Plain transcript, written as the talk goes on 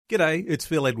G'day, it's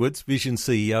Phil Edwards, Vision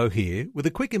CEO here, with a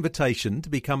quick invitation to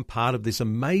become part of this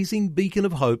amazing beacon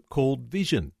of hope called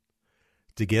Vision.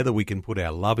 Together we can put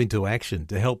our love into action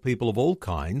to help people of all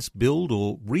kinds build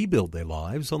or rebuild their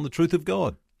lives on the truth of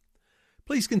God.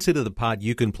 Please consider the part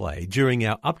you can play during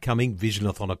our upcoming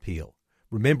Visionathon appeal,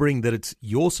 remembering that it's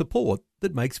your support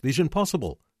that makes Vision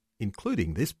possible,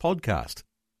 including this podcast.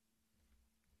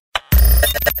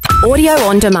 Audio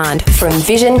on demand from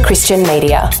Vision Christian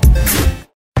Media.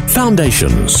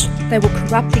 Foundations. They were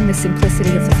corrupting the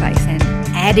simplicity of the faith and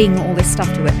adding all this stuff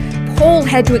to it. Paul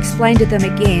had to explain to them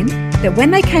again that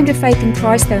when they came to faith in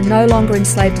Christ, they were no longer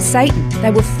enslaved to Satan. They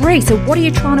were free. So what are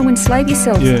you trying to enslave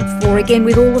yourselves for again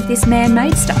with all of this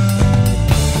man-made stuff?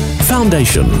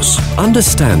 Foundations.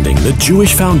 Understanding the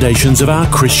Jewish foundations of our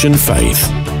Christian faith.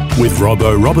 With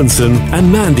Robbo Robinson and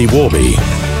Mandy Warby.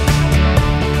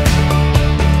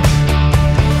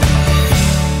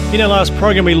 In our last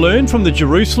program, we learned from the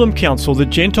Jerusalem Council that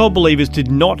Gentile believers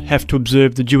did not have to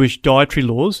observe the Jewish dietary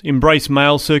laws, embrace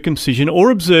male circumcision,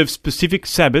 or observe specific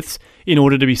Sabbaths in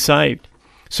order to be saved.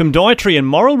 Some dietary and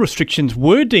moral restrictions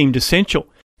were deemed essential,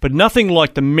 but nothing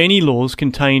like the many laws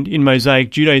contained in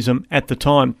Mosaic Judaism at the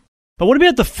time. But what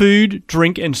about the food,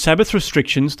 drink, and Sabbath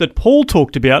restrictions that Paul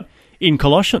talked about in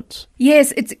Colossians?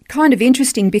 Yes, it's kind of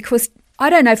interesting because I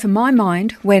don't know, for my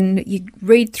mind, when you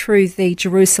read through the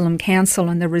Jerusalem Council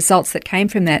and the results that came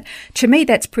from that, to me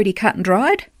that's pretty cut and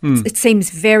dried. It seems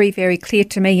very, very clear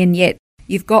to me, and yet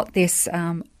you've got this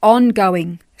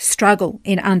ongoing struggle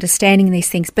in understanding these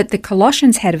things. But the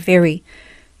Colossians had a very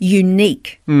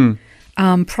unique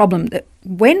problem. That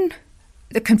when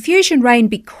the confusion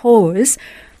reigned because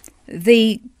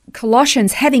the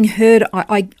Colossians, having heard,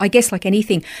 I guess like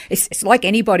anything, it's like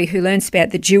anybody who learns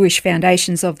about the Jewish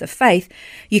foundations of the faith,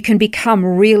 you can become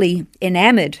really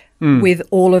enamored with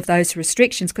all of those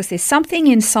restrictions because there's something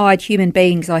inside human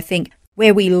beings, I think,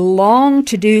 where we long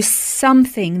to do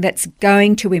something that's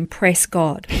going to impress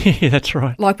God. Yeah, that's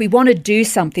right. Like we want to do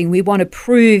something, we want to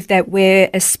prove that we're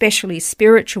especially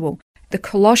spiritual. The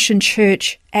Colossian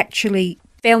church actually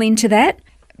fell into that,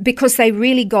 because they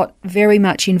really got very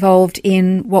much involved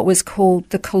in what was called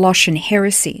the Colossian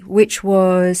heresy, which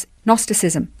was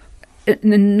Gnosticism.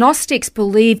 The Gnostics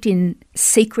believed in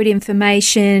secret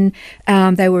information.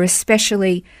 They were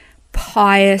especially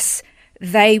pious.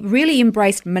 They really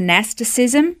embraced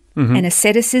monasticism and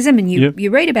asceticism, and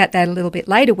you read about that a little bit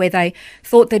later, where they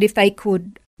thought that if they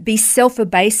could be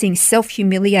self-abasing,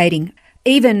 self-humiliating,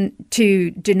 even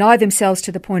to deny themselves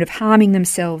to the point of harming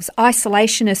themselves,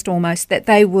 isolationist almost, that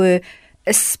they were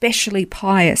especially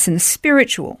pious and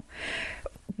spiritual,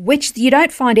 which you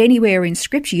don't find anywhere in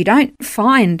Scripture. You don't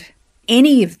find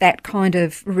any of that kind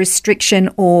of restriction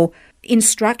or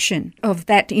instruction of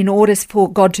that in order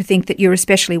for God to think that you're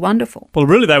especially wonderful. Well,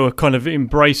 really they were kind of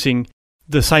embracing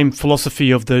the same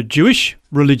philosophy of the Jewish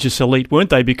religious elite, weren't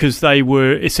they? Because they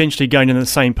were essentially going in the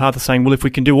same path of saying, well, if we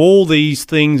can do all these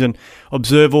things and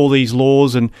observe all these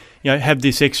laws and have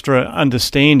this extra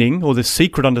understanding, or this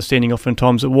secret understanding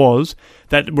oftentimes it was,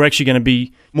 that we're actually going to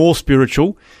be more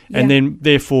spiritual and then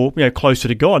therefore closer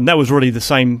to God. And that was really the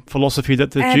same philosophy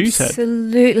that the Jews had.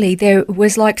 Absolutely. There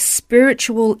was like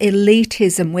spiritual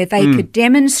elitism where they could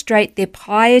demonstrate their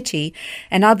piety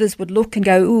and others would look and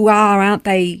go, ooh, aren't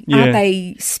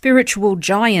they spiritual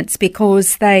giants because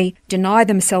they deny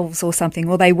themselves or something,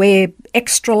 or they wear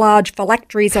extra large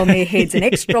phylacteries on their heads and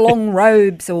extra long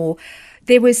robes, or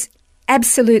there was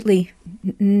absolutely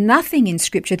nothing in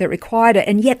Scripture that required it,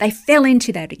 and yet they fell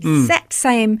into that exact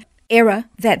same error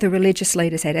that the religious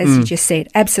leaders had, as you just said.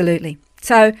 Absolutely.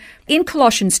 So in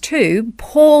Colossians 2,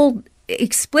 Paul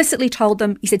explicitly told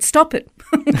them, he said, stop it.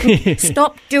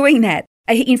 Stop doing that.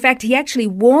 In fact, he actually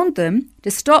warned them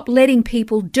to stop letting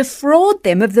people defraud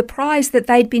them of the prize that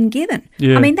they'd been given.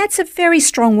 Yeah. I mean, that's a very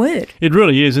strong word. It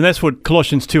really is, and that's what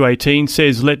Colossians 2:18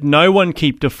 says, let no one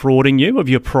keep defrauding you of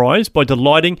your prize by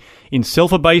delighting in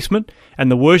self-abasement and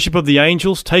the worship of the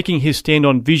angels, taking his stand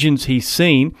on visions he's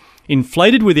seen,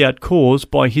 inflated without cause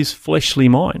by his fleshly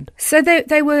mind. So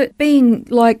they were being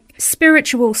like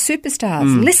spiritual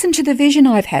superstars. Listen to the vision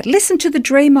I've had. Listen to the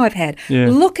dream I've had. Yeah.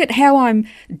 Look at how I'm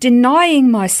denying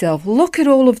myself. Look at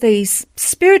all of these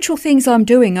spiritual things I'm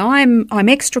doing. I'm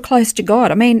extra close to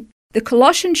God. I mean, the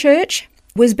Colossian church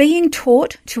was being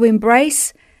taught to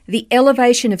embrace the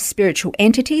elevation of spiritual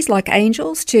entities like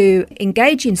angels, to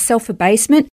engage in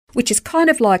self-abasement, which is kind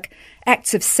of like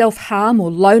acts of self-harm or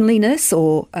loneliness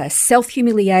or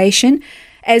self-humiliation,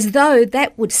 as though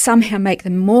that would somehow make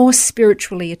them more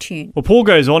spiritually attuned. Well, Paul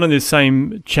goes on in this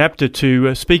same chapter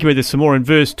to speak about this some more. In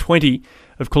verse 20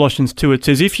 of Colossians 2, it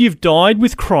says, if you've died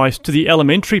with Christ to the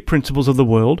elementary principles of the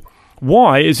world,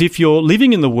 Why, as if you're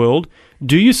living in the world,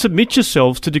 do you submit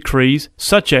yourselves to decrees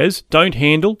such as don't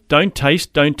handle, don't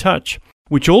taste, don't touch,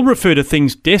 which all refer to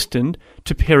things destined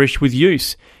to perish with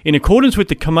use, in accordance with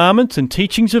the commandments and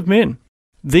teachings of men?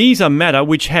 These are matter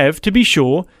which have, to be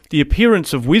sure, the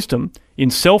appearance of wisdom in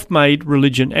self-made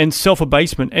religion and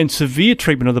self-abasement and severe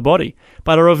treatment of the body,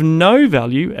 but are of no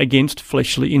value against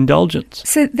fleshly indulgence.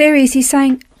 So there he is, he's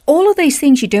saying, all of these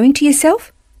things you're doing to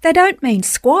yourself, they don't mean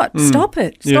squat. Stop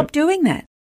it. Stop doing that.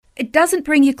 It doesn't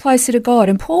bring you closer to God.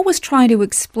 And Paul was trying to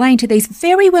explain to these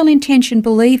very well-intentioned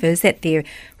believers that their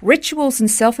rituals and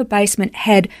self-abasement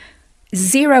had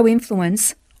zero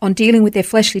influence on dealing with their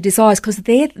fleshly desires because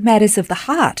they're matters of the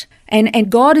heart.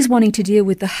 And God is wanting to deal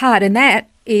with the heart, and that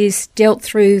is dealt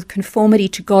through conformity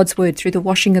to God's word, through the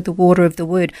washing of the water of the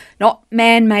word, not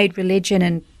man-made religion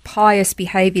and pious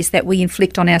behaviours that we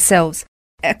inflict on ourselves.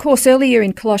 Of course, earlier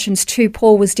in Colossians 2,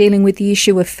 Paul was dealing with the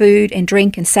issue of food and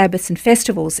drink and Sabbaths and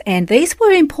festivals, and these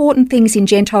were important things in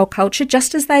Gentile culture,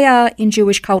 just as they are in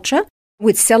Jewish culture,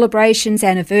 with celebrations,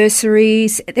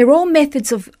 anniversaries. They're all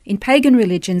methods in pagan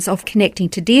religions of connecting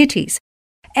to deities.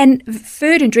 And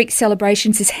food and drink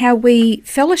celebrations is how we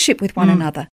fellowship with one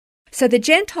another. So the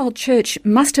Gentile church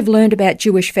must have learned about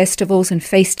Jewish festivals and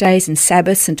feast days and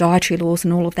Sabbaths and dietary laws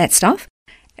and all of that stuff.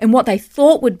 And what they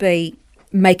thought would be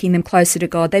making them closer to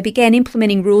God, they began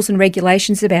implementing rules and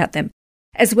regulations about them,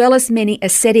 as well as many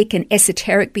ascetic and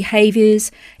esoteric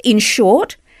behaviours. In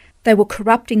short, they were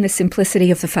corrupting the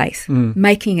simplicity of the faith,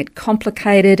 making it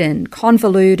complicated and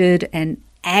convoluted and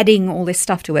adding all this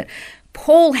stuff to it.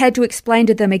 Paul had to explain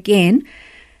to them again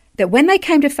that when they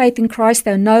came to faith in Christ,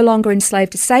 they were no longer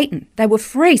enslaved to Satan. They were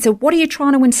free. So what are you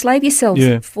trying to enslave yourselves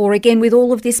for, again, with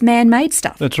all of this man-made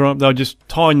stuff? That's right. They were just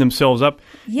tying themselves up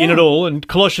in it all. And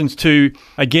Colossians 2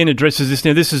 again addresses this.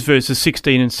 Now, this is verses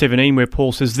 16 and 17 where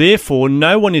Paul says, "Therefore,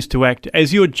 no one is to act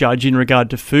as your judge in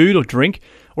regard to food or drink,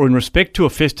 or in respect to a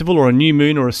festival or a new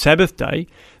moon or a Sabbath day,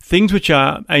 things which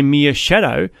are a mere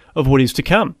shadow of what is to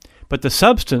come. But the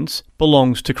substance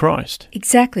belongs to Christ."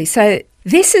 Exactly. So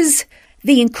this is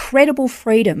the incredible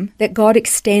freedom that God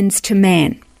extends to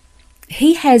man.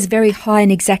 He has very high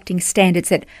and exacting standards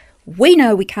that we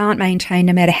know we can't maintain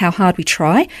no matter how hard we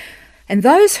try. And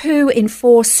those who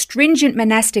enforce stringent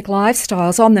monastic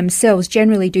lifestyles on themselves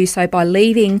generally do so by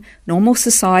leaving normal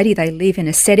society. They live in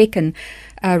ascetic and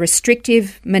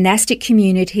restrictive monastic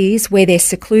communities where they're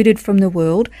secluded from the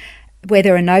world, where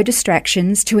there are no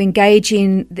distractions, to engage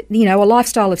in, a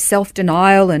lifestyle of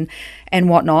self-denial and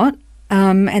whatnot.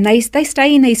 And they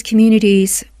stay in these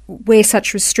communities where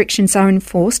such restrictions are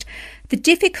enforced. The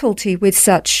difficulty with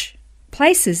such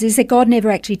places is that God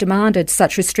never actually demanded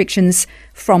such restrictions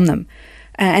from them.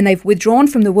 And they've withdrawn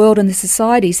from the world and the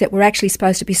societies that we're actually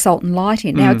supposed to be salt and light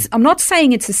in. Now, I'm not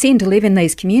saying it's a sin to live in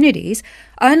these communities,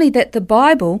 only that the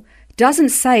Bible doesn't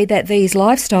say that these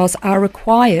lifestyles are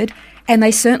required, and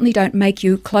they certainly don't make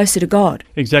you closer to God.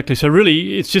 Exactly. So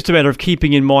really, it's just a matter of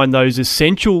keeping in mind those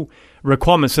essential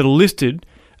requirements that are listed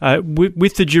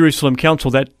with the Jerusalem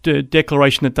Council, that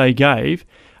declaration that they gave,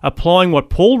 applying what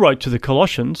Paul wrote to the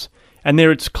Colossians, and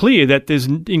there it's clear that there's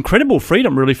incredible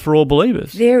freedom really for all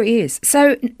believers. There is.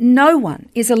 So no one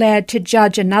is allowed to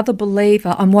judge another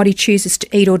believer on what he chooses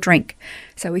to eat or drink.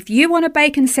 So if you want a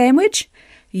bacon sandwich,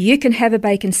 you can have a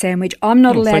bacon sandwich. I'm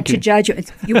not allowed to judge you.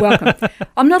 You're welcome.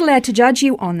 I'm not allowed to judge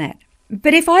you on that.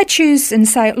 But if I choose and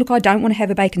say, look, I don't want to have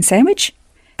a bacon sandwich,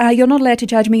 you're not allowed to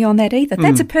judge me on that either.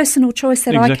 That's a personal choice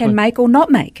that I can make or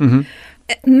not make.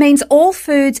 It means all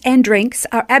foods and drinks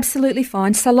are absolutely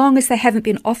fine so long as they haven't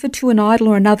been offered to an idol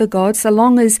or another god, so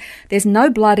long as there's no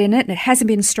blood in it and it hasn't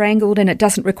been strangled and it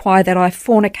doesn't require that I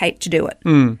fornicate to do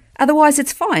it. Otherwise,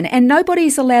 it's fine. And nobody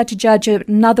is allowed to judge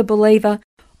another believer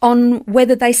on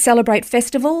whether they celebrate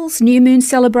festivals, new moon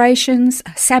celebrations,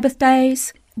 Sabbath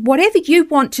days. Whatever you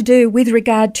want to do with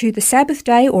regard to the Sabbath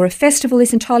day or a festival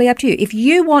is entirely up to you. If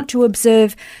you want to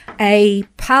observe a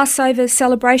Passover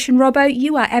celebration, Robbo,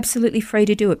 you are absolutely free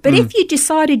to do it. But if you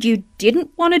decided you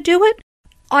didn't want to do it,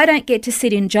 I don't get to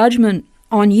sit in judgment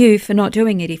on you for not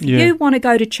doing it. If you want to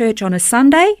go to church on a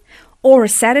Sunday or a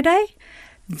Saturday,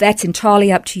 that's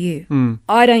entirely up to you.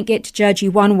 I don't get to judge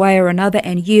you one way or another,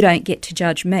 and you don't get to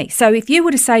judge me. So if you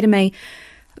were to say to me,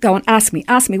 go and ask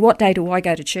me, what day do I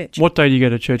go to church? What day do you go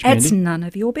to church, Mandy? It's none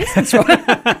of your business,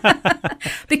 right?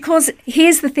 Because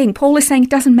here's the thing, Paul is saying it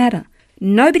doesn't matter.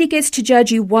 Nobody gets to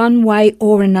judge you one way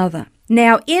or another.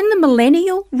 Now, in the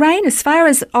millennial reign, as far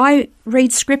as I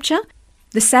read scripture,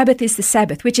 the Sabbath is the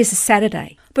Sabbath, which is a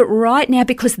Saturday. But right now,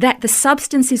 because the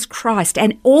substance is Christ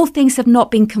and all things have not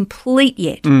been complete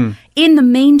yet, in the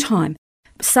meantime,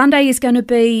 Sunday is going to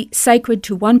be sacred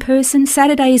to one person.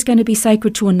 Saturday is going to be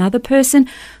sacred to another person.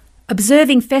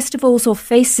 Observing festivals or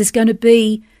feasts is going to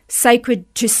be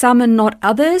sacred to some and not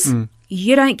others.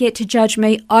 You don't get to judge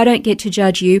me. I don't get to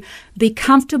judge you. Be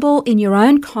comfortable in your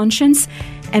own conscience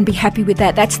and be happy with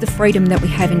that. That's the freedom that we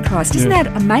have in Christ. Isn't that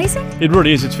amazing? It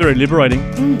really is. It's very liberating.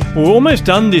 Well, we're almost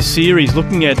done this series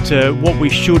looking at what we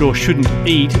should or shouldn't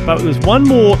eat, but there's one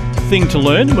more thing to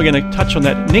learn, and we're going to touch on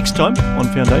that next time on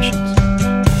Foundations.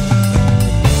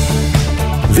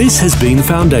 This has been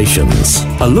Foundations,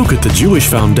 a look at the Jewish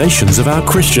foundations of our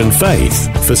Christian faith.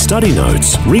 For study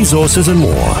notes, resources and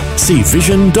more, see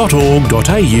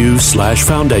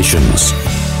vision.org.au/foundations.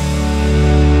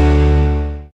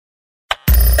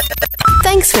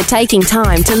 Thanks for taking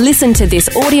time to listen to this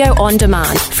audio on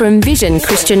demand from Vision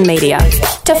Christian Media.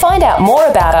 To find out more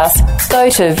about us, go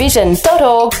to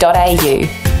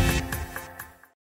vision.org.au.